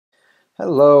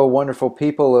Hello, wonderful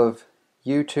people of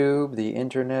YouTube, the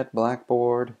internet,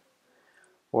 Blackboard,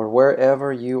 or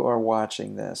wherever you are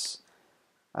watching this.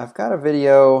 I've got a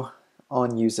video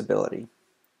on usability.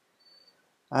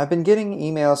 I've been getting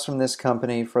emails from this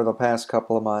company for the past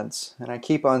couple of months, and I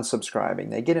keep unsubscribing.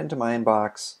 They get into my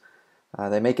inbox,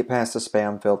 they make it past the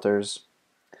spam filters.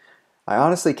 I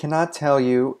honestly cannot tell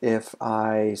you if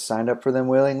I signed up for them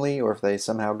willingly or if they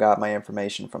somehow got my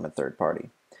information from a third party.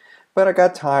 But I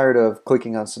got tired of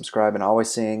clicking unsubscribe and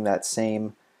always seeing that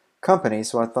same company,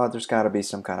 so I thought there's got to be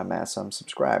some kind of mass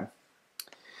unsubscribe.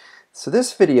 So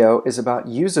this video is about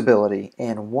usability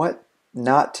and what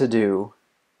not to do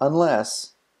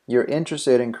unless you're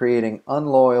interested in creating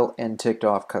unloyal and ticked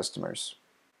off customers.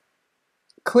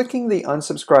 Clicking the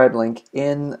unsubscribe link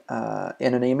in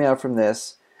an email from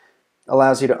this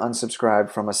allows you to unsubscribe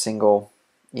from a single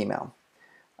email.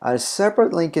 A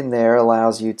separate link in there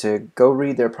allows you to go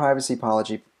read their privacy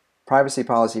policy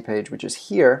page, which is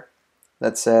here,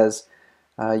 that says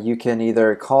you can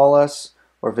either call us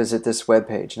or visit this web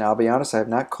page. Now, I'll be honest, I have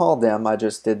not called them. I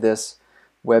just did this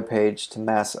web page to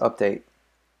mass update.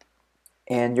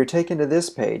 And you're taken to this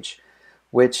page,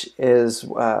 which is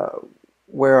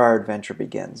where our adventure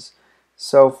begins.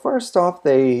 So first off,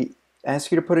 they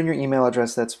ask you to put in your email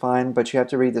address. That's fine, but you have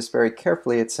to read this very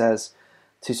carefully. It says,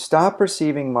 to stop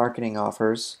receiving marketing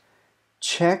offers,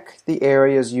 check the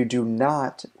areas you do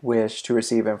not wish to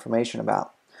receive information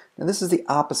about. Now, this is the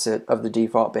opposite of the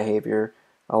default behavior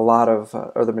a lot of,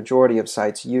 or the majority of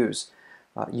sites use.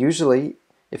 Usually,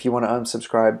 if you want to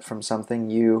unsubscribe from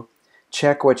something, you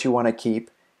check what you want to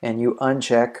keep and you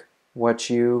uncheck what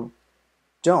you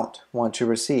don't want to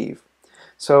receive.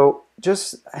 So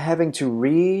just having to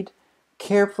read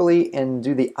carefully and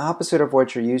do the opposite of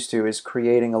what you're used to is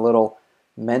creating a little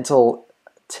mental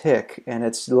tick, and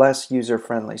it's less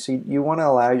user-friendly. So you want to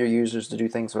allow your users to do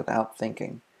things without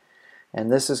thinking. And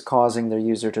this is causing their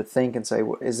user to think and say,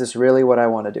 is this really what I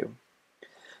want to do?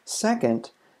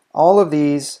 Second, all of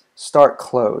these start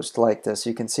closed like this.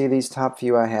 You can see these top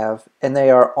few I have, and they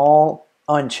are all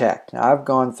unchecked. Now, I've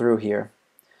gone through here,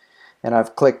 and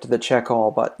I've clicked the check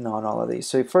all button on all of these.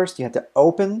 So first you have to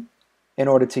open in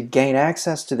order to gain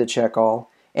access to the check all,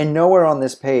 and nowhere on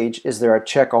this page is there a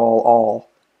check all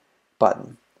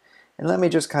button. And let me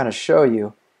just kind of show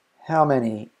you how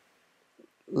many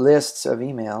lists of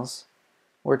emails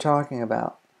we're talking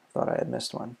about. Thought I had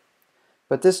missed one.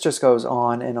 But this just goes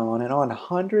on and on and on.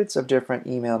 Hundreds of different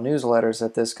email newsletters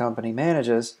that this company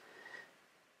manages,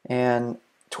 and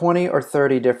 20 or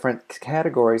 30 different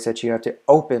categories that you have to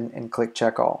open and click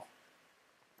check all.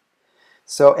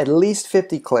 So at least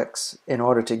 50 clicks in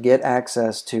order to get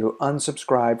access to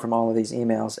unsubscribe from all of these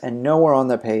emails, and nowhere on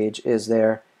the page is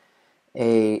there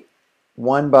a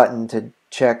one button to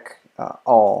check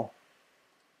all.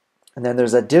 And then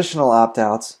there's additional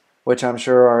opt-outs, which I'm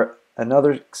sure are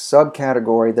another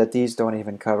subcategory that these don't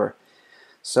even cover.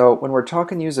 So when we're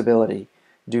talking usability,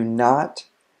 do not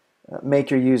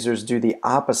make your users do the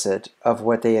opposite of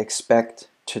what they expect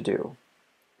to do.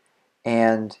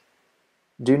 And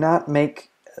do not make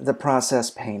the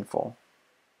process painful.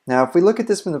 Now, if we look at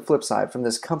this from the flip side, from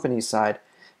this company's side,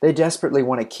 they desperately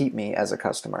want to keep me as a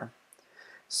customer.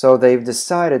 So they've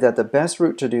decided that the best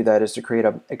route to do that is to create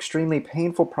an extremely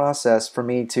painful process for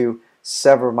me to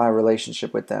sever my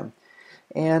relationship with them.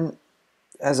 And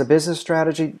as a business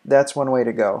strategy, that's one way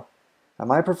to go. Now,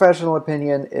 my professional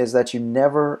opinion is that you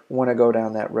never want to go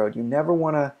down that road. You never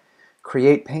want to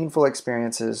create painful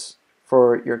experiences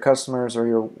for your customers or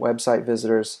your website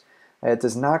visitors. It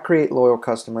does not create loyal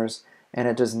customers, and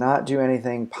it does not do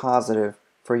anything positive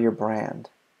for your brand.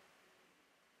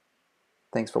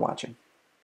 Thanks for watching.